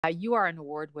You are an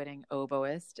award-winning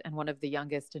oboist and one of the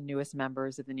youngest and newest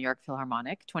members of the New York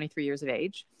Philharmonic, 23 years of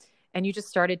age. And you just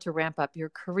started to ramp up your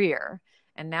career.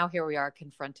 And now here we are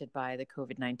confronted by the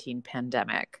COVID-19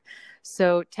 pandemic.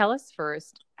 So tell us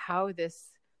first how this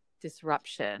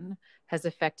disruption has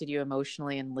affected you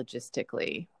emotionally and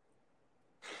logistically.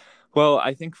 Well,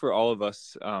 I think for all of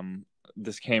us,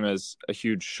 this came as a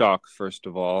huge shock, first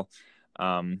of all.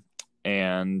 Um,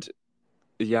 and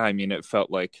yeah, I mean, it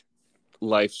felt like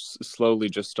life slowly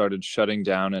just started shutting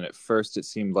down. And at first it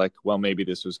seemed like, well, maybe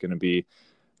this was going to be,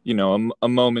 a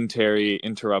momentary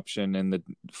interruption in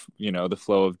the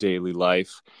flow of daily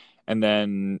life. And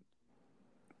then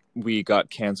we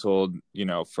got canceled,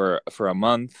 for a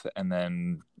month. And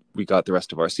then we got the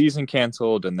rest of our season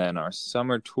canceled. And then our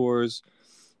summer tours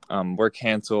were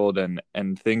canceled,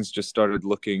 and things just started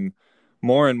looking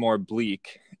more and more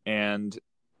bleak. And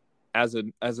as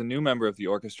a new member of the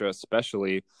orchestra,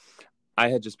 especially, I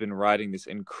had just been riding this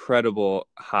incredible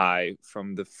high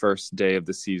from the first day of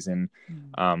the season.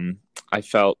 I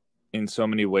felt in so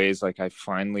many ways like I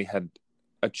finally had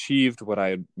achieved what I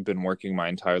had been working my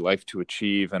entire life to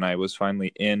achieve, and I was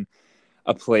finally in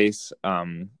a place,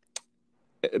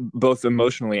 both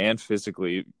emotionally and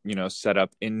physically, set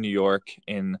up in New York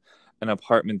in an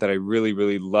apartment that I really,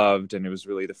 really loved. And it was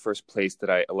really the first place that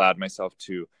I allowed myself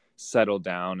to settle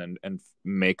down and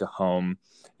make a home.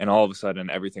 And all of a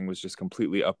sudden, everything was just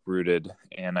completely uprooted.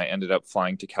 And I ended up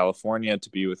flying to California to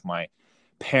be with my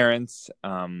parents.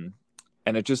 And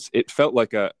it felt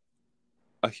like a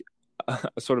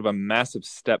sort of a massive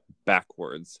step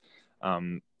backwards,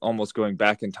 almost going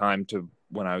back in time to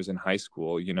when I was in high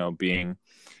school,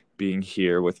 being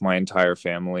here with my entire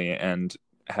family and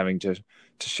having to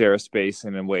share a space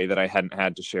in a way that I hadn't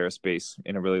had to share a space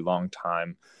in a really long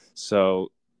time.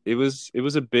 So it was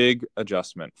a big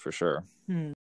adjustment for sure.